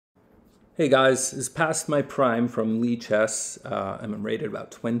Hey guys, it's past my prime from Lee Chess. I'm rated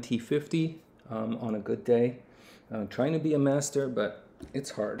about 2050 on a good day. Trying to be a master, but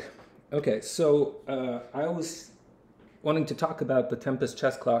it's hard. Okay, so I was wanting to talk about the Tempest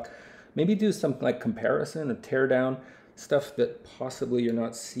chess clock. Maybe do some like comparison or tear down stuff that possibly you're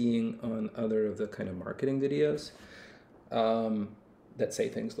not seeing on other of the kind of marketing videos that say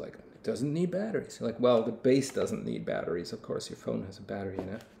things like it doesn't need batteries. You're like, well, the base doesn't need batteries. Of course, your phone has a battery in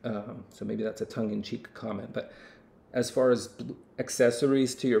it. So maybe that's a tongue-in-cheek comment. But as far as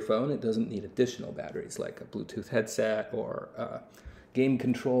accessories to your phone, it doesn't need additional batteries like a Bluetooth headset or a game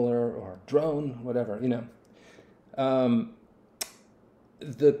controller or drone, whatever, you know.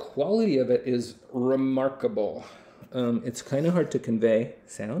 The quality of it is remarkable. It's kind of hard to convey.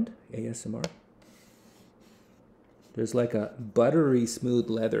 Sound? ASMR? There's like a buttery smooth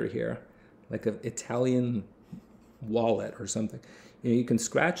leather here, like an Italian wallet or something. You know, you can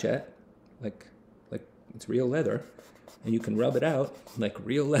scratch it like it's real leather, and you can rub it out like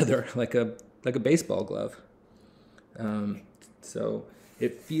real leather, like a baseball glove. So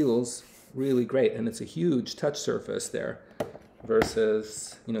it feels really great, and it's a huge touch surface there,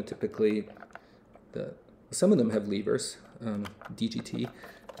 versus typically some of them have levers, DGT,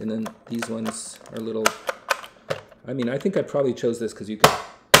 and then these ones are little. I mean, I think I probably chose this because you can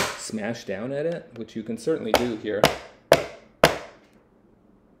smash down at it, which you can certainly do here.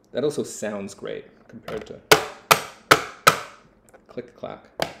 That also sounds great compared to click-clack.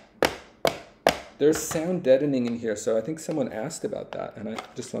 There's sound deadening in here, so I think someone asked about that, and I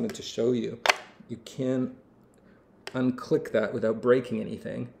just wanted to show you. You can unclick that without breaking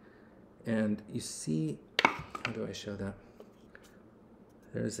anything, and you see, how do I show that?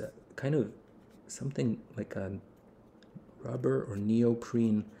 There's a kind of something like a rubber or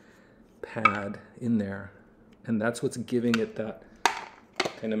neoprene pad in there, and that's what's giving it that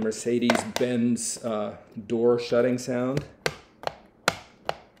kind of Mercedes-Benz door shutting sound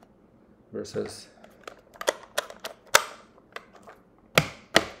versus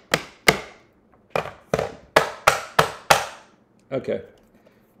okay,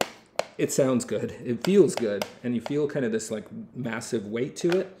 it sounds good, it feels good, and you feel kind of this like massive weight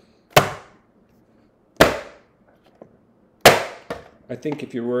to it. I think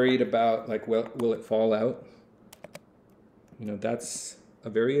if you're worried about like, well, will it fall out? That's a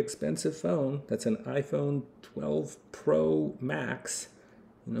very expensive phone. That's an iPhone 12 Pro Max,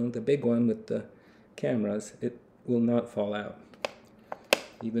 the big one with the cameras. It will not fall out,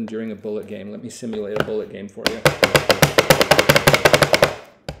 even during a bullet game. Let me simulate a bullet game for you.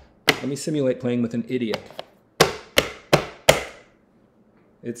 Let me simulate playing with an idiot.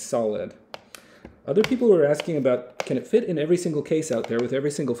 It's solid. Other people were asking about, can it fit in every single case out there with every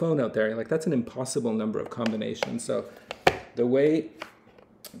single phone out there? Like, that's an impossible number of combinations. So the way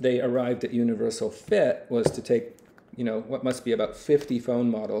they arrived at universal fit was to take, what must be about 50 phone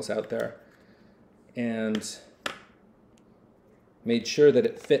models out there and made sure that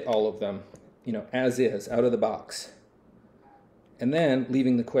it fit all of them, as is, out of the box. And then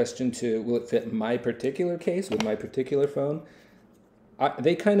leaving the question to, will it fit my particular case with my particular phone?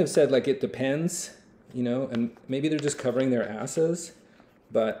 They kind of said, like, it depends, and maybe they're just covering their asses,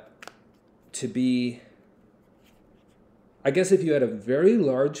 but I guess if you had a very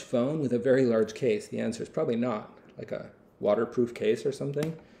large phone with a very large case, the answer is probably not, like a waterproof case or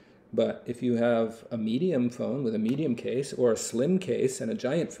something. But if you have a medium phone with a medium case or a slim case and a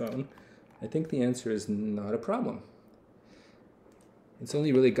giant phone, I think the answer is not a problem. It's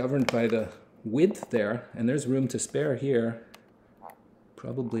only really governed by the width there, and there's room to spare here.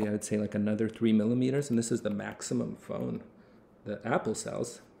 Probably, I would say, like another 3 millimeters, and this is the maximum phone that Apple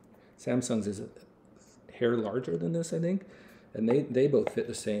sells. Samsung's is a hair larger than this, I think, and they both fit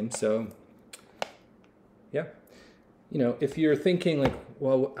the same. So, yeah, if you're thinking like,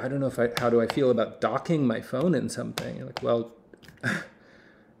 well, I don't know how do I feel about docking my phone in something? You're like, well,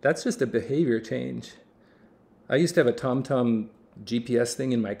 that's just a behavior change. I used to have a TomTom GPS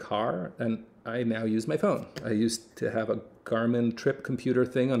thing in my car, and I now use my phone. I used to have a Garmin trip computer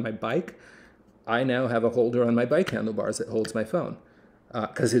thing on my bike. I now have a holder on my bike handlebars that holds my phone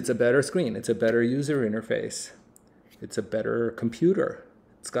because it's a better screen. It's a better user interface. It's a better computer.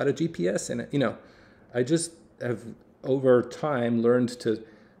 It's got a GPS in it. I just have over time learned to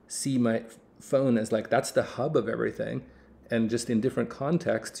see my phone as like that's the hub of everything. And just in different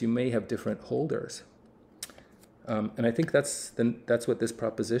contexts, you may have different holders. And I think that's what this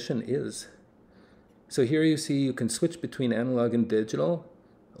proposition is. So here you see you can switch between analog and digital,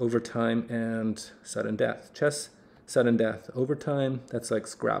 overtime and sudden death. Chess, sudden death. Overtime, that's like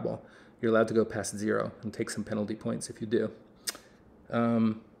Scrabble. You're allowed to go past 0 and take some penalty points if you do.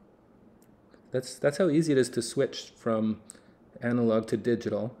 That's how easy it is to switch from analog to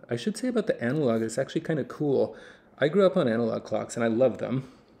digital. I should say about the analog, it's actually kind of cool. I grew up on analog clocks and I love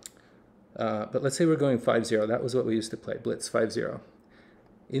them. But let's say we're going 5-0. That was what we used to play, Blitz 5-0.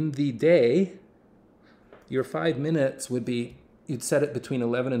 In the day, your 5 minutes would be, you'd set it between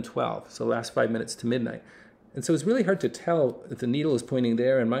 11 and 12, so last 5 minutes to midnight. And so it's really hard to tell if the needle is pointing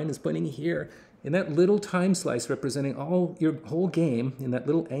there and mine is pointing here. In that little time slice representing all your whole game, in that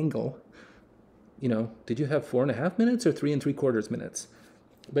little angle, you know, did you have 4.5 minutes or 3 3/4 minutes?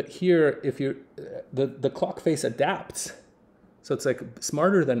 But here, if you're, the clock face adapts. So it's like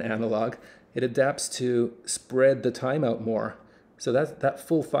smarter than analog. It adapts to spread the time out more. So that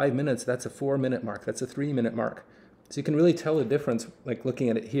full 5 minutes, that's a 4-minute mark. That's a 3-minute mark. So you can really tell the difference, like looking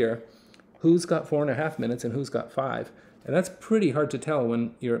at it here, who's got 4.5 minutes and who's got 5. And that's pretty hard to tell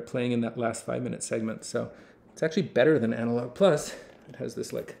when you're playing in that last 5-minute segment. So it's actually better than analog. Plus, it has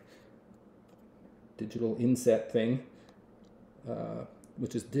this like digital inset thing,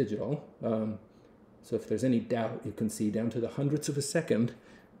 which is digital. So if there's any doubt, you can see down to the hundredths of a second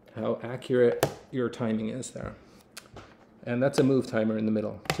how accurate your timing is there. And that's a move timer in the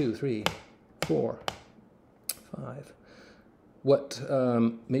middle. 2, 3, 4, 5. What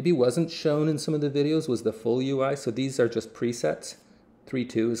maybe wasn't shown in some of the videos was the full UI. So these are just presets.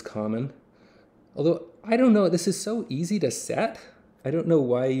 3-2 is common. Although, I don't know, this is so easy to set. I don't know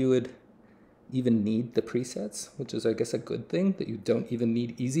why you would even need the presets, which is, I guess, a good thing, that you don't even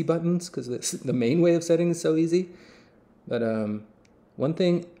need easy buttons, because the main way of setting is so easy. But one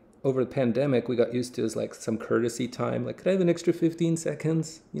thing over the pandemic we got used to is like some courtesy time. Like, could I have an extra 15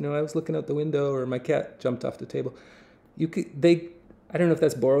 seconds? You know, I was looking out the window or my cat jumped off the table. I don't know if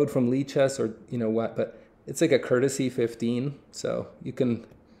that's borrowed from Lee chess or you know what, but it's like a courtesy 15. So you can,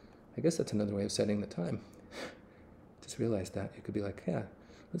 I guess that's another way of setting the time. Just realized that. You could be like, yeah,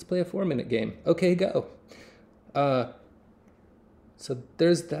 let's play a 4-minute game. Okay, go. So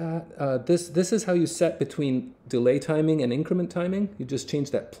there's that. This is how you set between delay timing and increment timing. You just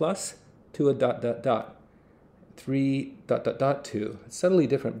change that plus to a ... 3 ... 2. It's subtly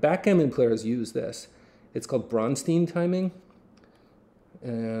different. Backgammon players use this. It's called Bronstein timing.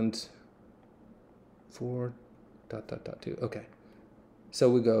 And 4 ... 2. Okay. So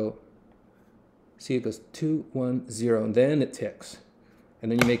we go, see, it goes 2, 1, 0, and then it ticks.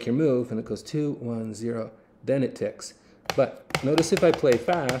 And then you make your move, and it goes 2, 1, 0, then it ticks. But notice if I play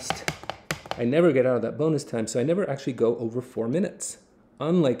fast, I never get out of that bonus time, so I never actually go over 4 minutes.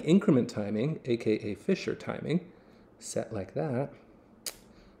 Unlike increment timing, aka Fisher timing, set like that,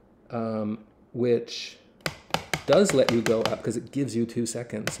 which does let you go up because it gives you 2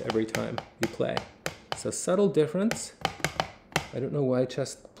 seconds every time you play. So subtle difference. I don't know why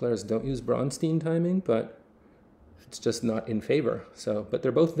chess players don't use Bronstein timing, but it's just not in favor. So, but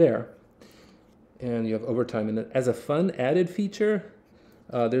they're both there. And you have overtime. And as a fun added feature,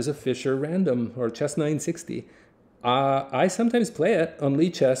 there's a Fisher random or chess 960. I sometimes play it on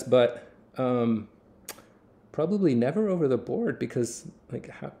Lee chess, but probably never over the board because like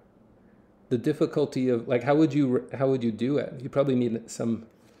the difficulty of like how would you do it? You probably need some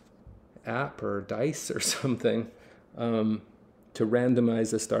app or dice or something to randomize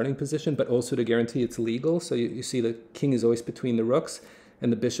the starting position, but also to guarantee it's legal. So you see the king is always between the rooks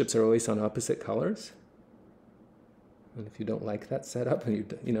and the bishops are always on opposite colors. And if you don't like that setup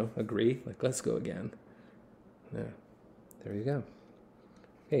and you know agree, like let's go again. There you go.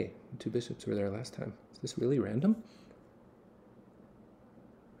 Hey, 2 bishops were there last time. Is this really random?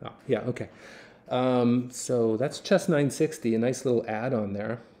 Oh, yeah, okay. So that's chess 960, a nice little add-on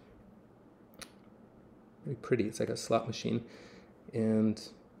there. Very pretty. It's like a slot machine. And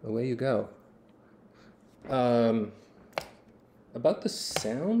away you go. About the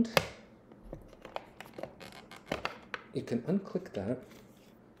sound, you can unclick that.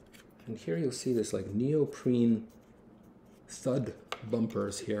 And here you'll see this like neoprene thud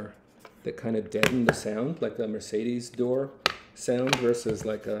bumpers here that kind of deaden the sound, like the Mercedes door sound versus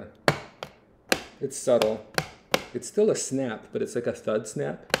like a, it's subtle. It's still a snap, but it's like a thud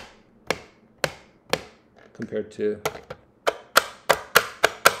snap compared to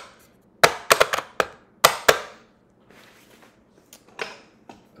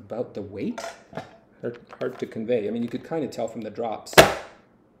about the weight. Hard to convey. I mean, you could kind of tell from the drops.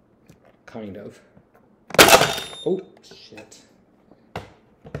 Kind of. Oh, shit.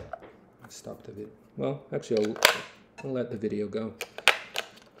 Stop the video. Well, actually, I'll let the video go.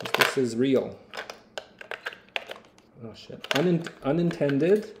 This is real. Oh, shit.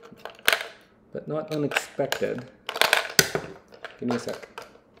 Unintended, but not unexpected. Give me a sec.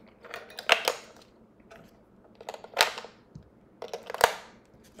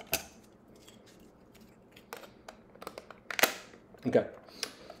 Okay.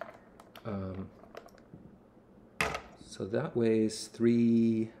 So that weighs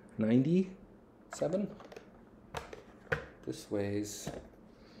 397. This weighs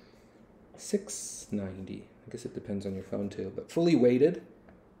 690. I guess it depends on your phone too, but fully weighted,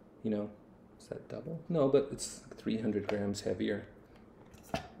 you know, is that double? No, but it's 300 grams heavier.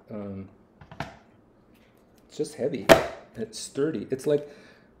 It's just heavy. It's sturdy. It's like,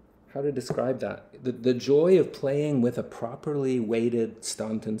 how to describe that? The joy of playing with a properly weighted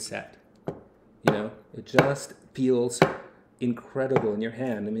Staunton set. You know, it just feels incredible in your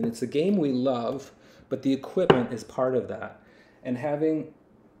hand. I mean, it's a game we love, but the equipment is part of that. And having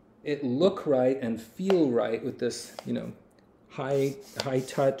it look right and feel right with this, you know, high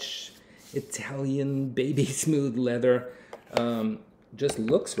touch Italian baby smooth leather, just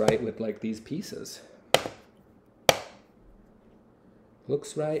looks right with like these pieces.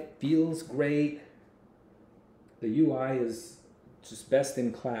 Looks right, feels great. The UI is just best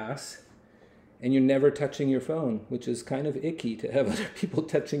in class. And you're never touching your phone, which is kind of icky to have other people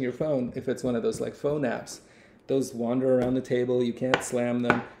touching your phone if it's one of those like phone apps. Those wander around the table, you can't slam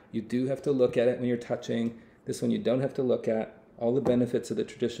them. You do have to look at it when you're touching. This one you don't have to look at. All the benefits of the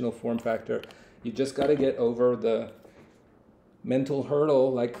traditional form factor. You just got to get over the mental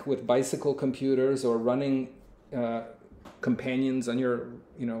hurdle, like with bicycle computers or running companions on your,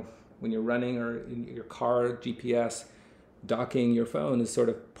 you know, when you're running or in your car, GPS. Docking your phone is sort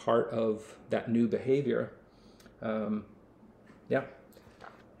of part of that new behavior. Yeah.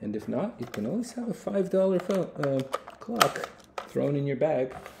 And if not, you can always have a $5 phone, clock thrown in your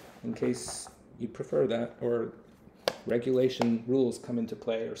bag in case you prefer that, or regulation rules come into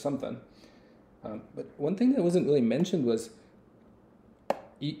play or something. But one thing that wasn't really mentioned was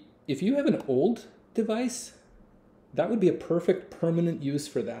if you have an old device, that would be a perfect permanent use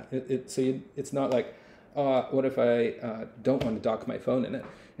for that. It's not like, what if I don't want to dock my phone in it?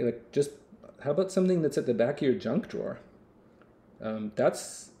 You're like, just how about something that's at the back of your junk drawer?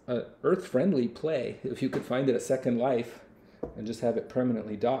 That's an earth-friendly play. If you could find it a second life and just have it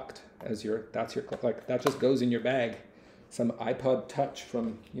permanently docked as that's your like that just goes in your bag. Some iPod Touch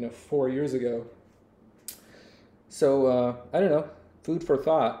from 4 years ago. So I don't know. Food for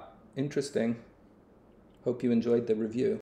thought. Interesting. Hope you enjoyed the review.